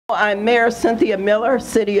I'm Mayor Cynthia Miller,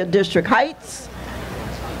 City of District Heights.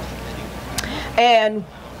 And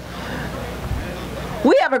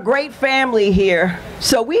we have a great family here.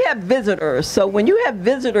 So we have visitors. So when you have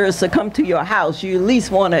visitors to come to your house, you at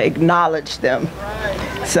least want to acknowledge them.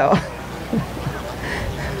 So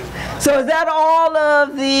is that all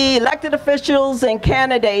of the elected officials and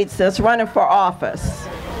candidates that's running for office?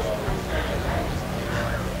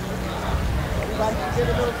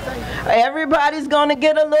 Everybody's going to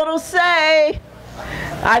get a little say.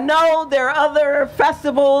 I know there are other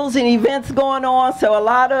festivals and events going on, so a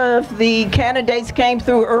lot of the candidates came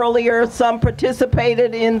through earlier. Some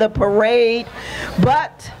participated in the parade,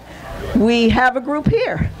 but we have a group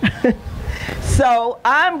here. So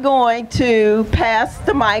I'm going to pass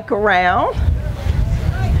the mic around.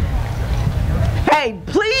 Hey,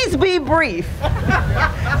 please be brief.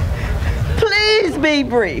 Please be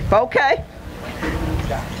brief, okay?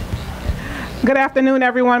 Good afternoon,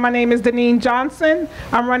 everyone. My name is Deneen Johnson.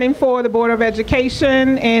 I'm running for the Board of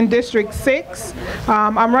Education in District 6.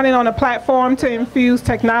 I'm running on a platform to infuse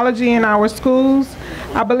technology in our schools.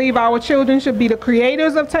 I believe our children should be the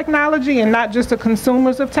creators of technology and not just the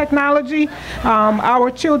consumers of technology.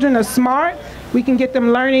 Our children are smart. We can get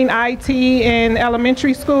them learning IT in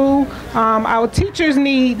elementary school. Our teachers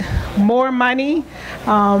need more money,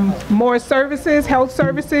 more services, health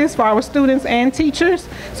services for our students and teachers.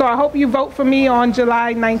 So I hope you vote for me on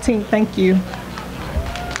July 19th. Thank you.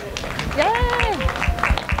 Yay.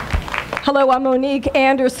 Hello, I'm Monique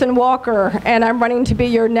Anderson Walker, and I'm running to be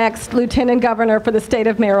your next Lieutenant Governor for the state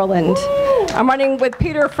of Maryland. I'm running with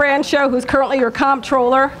Peter Franchot, who's currently your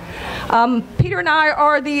comptroller. Peter and I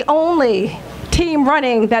are the only team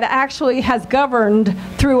running that actually has governed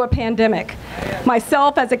through a pandemic.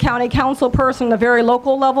 Myself as a county council person at a very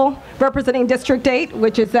local level, representing District 8,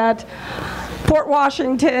 which is at Port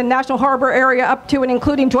Washington, National Harbor area up to and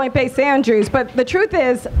including Joint Base Andrews. But the truth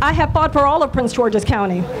is, I have fought for all of Prince George's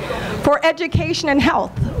County, for education and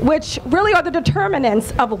health, which really are the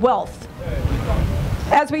determinants of wealth.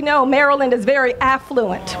 As we know, Maryland is very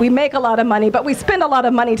affluent. We make a lot of money, but we spend a lot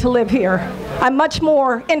of money to live here. I'm much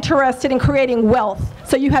more interested in creating wealth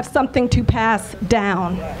so you have something to pass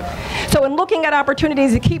down. So in looking at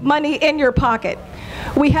opportunities to keep money in your pocket,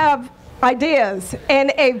 we have ideas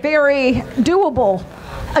and a very doable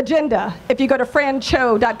agenda, if you go to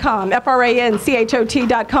franchot.com,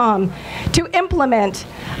 FRANCHOT.com, to implement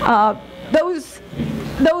those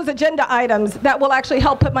agenda items that will actually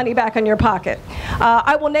help put money back in your pocket.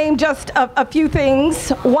 I will name just a few things.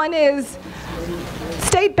 One is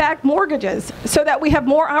state-backed mortgages, so that we have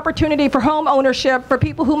more opportunity for home ownership for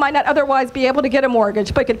people who might not otherwise be able to get a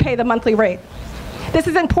mortgage but could pay the monthly rate. This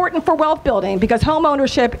is important for wealth building because home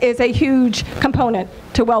ownership is a huge component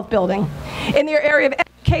to wealth building. In the area of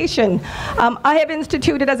education, I have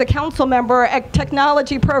instituted as a council member a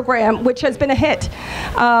technology program which has been a hit.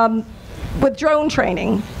 With drone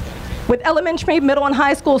training, with elementary, middle, and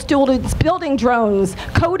high school students building drones,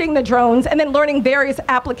 coding the drones, and then learning various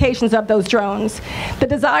applications of those drones. The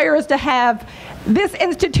desire is to have this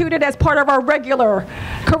instituted as part of our regular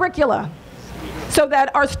curricula, so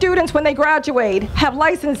that our students, when they graduate, have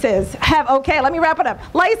licenses, let me wrap it up.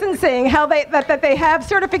 Licensing, that they have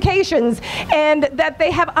certifications, and that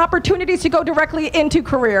they have opportunities to go directly into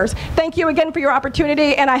careers. Thank you again for your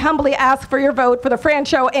opportunity, and I humbly ask for your vote for the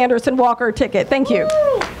Franchot Anderson Walker ticket. Thank you.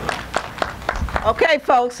 Okay,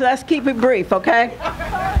 folks, let's keep it brief, okay?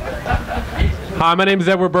 Hi, my name is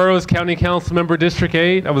Edward Burrows, County Council Member, District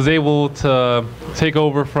 8. I was able to take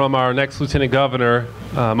over from our next Lieutenant Governor,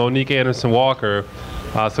 Monique Anderson Walker.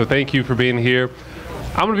 So thank you for being here.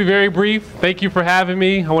 I'm going to be very brief. Thank you for having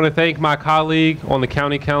me. I want to thank my colleague on the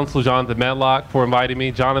County Council, Jonathan Medlock, for inviting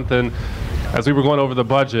me. Jonathan, as we were going over the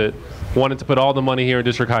budget, wanted to put all the money here in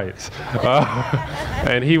District Heights.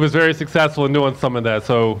 And he was very successful in doing some of that.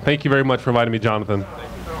 So thank you very much for inviting me, Jonathan.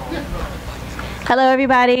 Hello,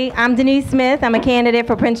 everybody. I'm Denise Smith. I'm a candidate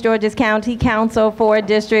for Prince George's County Council for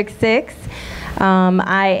District 6.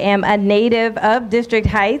 I am a native of District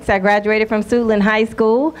Heights. I graduated from Suitland High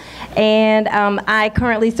School, and I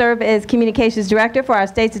currently serve as Communications Director for our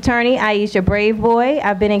State's Attorney, Aisha Braveboy.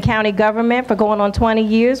 I've been in county government for going on 20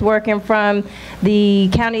 years, working from the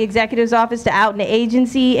County Executive's Office to out in the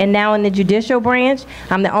agency and now in the judicial branch.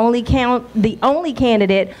 I'm the only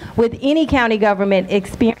candidate with any county government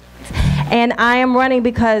experience. And I am running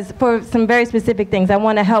because for some very specific things. I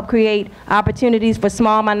want to help create opportunities for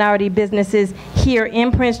small minority businesses here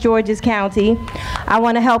in Prince George's County. I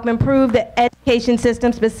want to help improve the education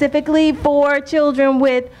system specifically for children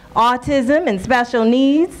with autism and special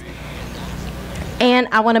needs. And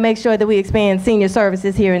I want to make sure that we expand senior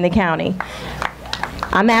services here in the county.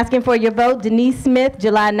 I'm asking for your vote. Denise Smith,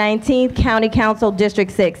 July 19th, County Council,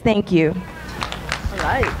 District 6. Thank you. All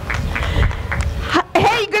right.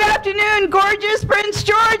 Hey, good afternoon, gorgeous Prince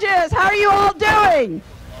George's. How are you all doing?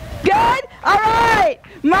 Good? All right.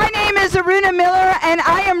 My name is Aruna Miller, and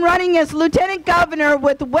I am running as Lieutenant Governor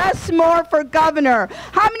with Westmore for Governor.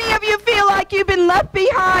 How many of you feel like you've been left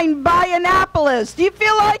behind by Annapolis? Do you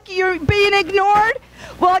feel like you're being ignored?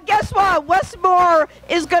 Well, guess what? Westmore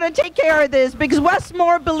is going to take care of this because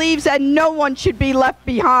Westmore believes that no one should be left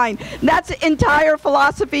behind. That's the entire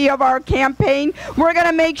philosophy of our campaign. We're going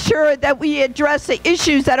to make sure that we address the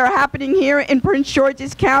issues that are happening here in Prince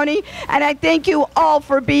George's County. And I thank you all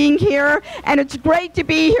for being here. And it's great to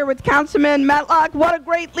be here with Councilman Metlock. What a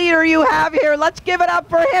great leader you have here. Let's give it up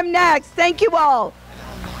for him next. Thank you all.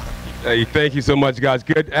 Hey, thank you so much, guys.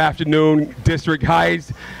 Good afternoon, District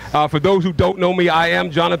Heights. For those who don't know me, I am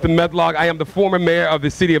Jonathan Medlock. I am the former mayor of the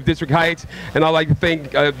city of District Heights, and I'd like to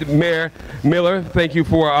thank Mayor Miller. Thank you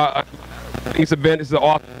for this event. This is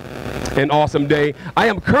an awesome day. I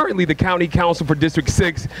am currently the County Council for District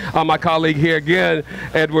 6. My colleague here again,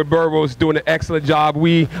 Edward Burrows, doing an excellent job.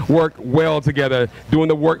 We work well together, doing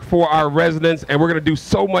the work for our residents, and we're going to do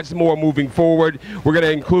so much more moving forward. We're going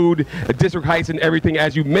to include District Heights in everything,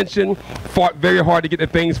 as you mentioned. Fought very hard to get the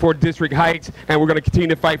things for District Heights, and we're going to continue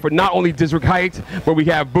to fight for not only District Heights, but we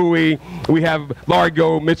have Bowie, we have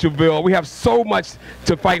Largo, Mitchellville. We have so much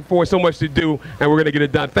to fight for, so much to do, and we're going to get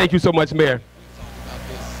it done. Thank you so much, Mayor.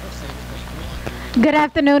 Good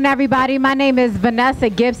afternoon, everybody. My name is Vanessa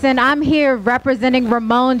Gibson. I'm here representing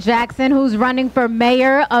Ramon Jackson, who's running for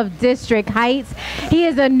mayor of District Heights. He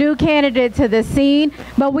is a new candidate to the scene,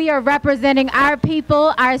 but we are representing our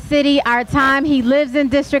people, our city, our time. He lives in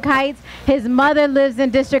District Heights. His mother lives in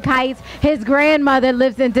District Heights. His grandmother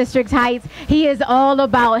lives in District Heights. He is all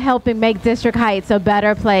about helping make District Heights a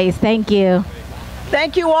better place. Thank you.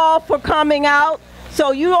 Thank you all for coming out.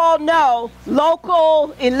 So you all know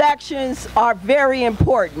local elections are very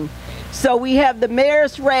important. So we have the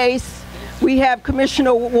mayor's race, we have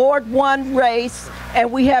Commissioner Ward 1 race, and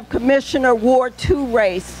we have Commissioner Ward 2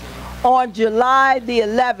 race on July the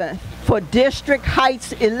 11th for District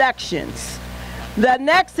Heights elections. The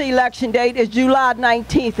next election date is July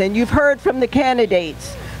 19th, and you've heard from the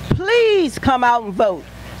candidates. Please come out and vote,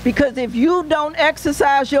 because if you don't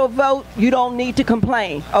exercise your vote, you don't need to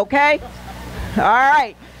complain, okay? All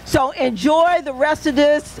right, so enjoy the rest of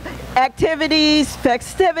this activities,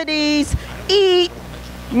 festivities, eat,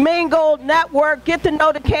 mingle, network, get to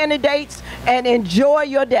know the candidates, and enjoy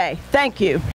your day. Thank you.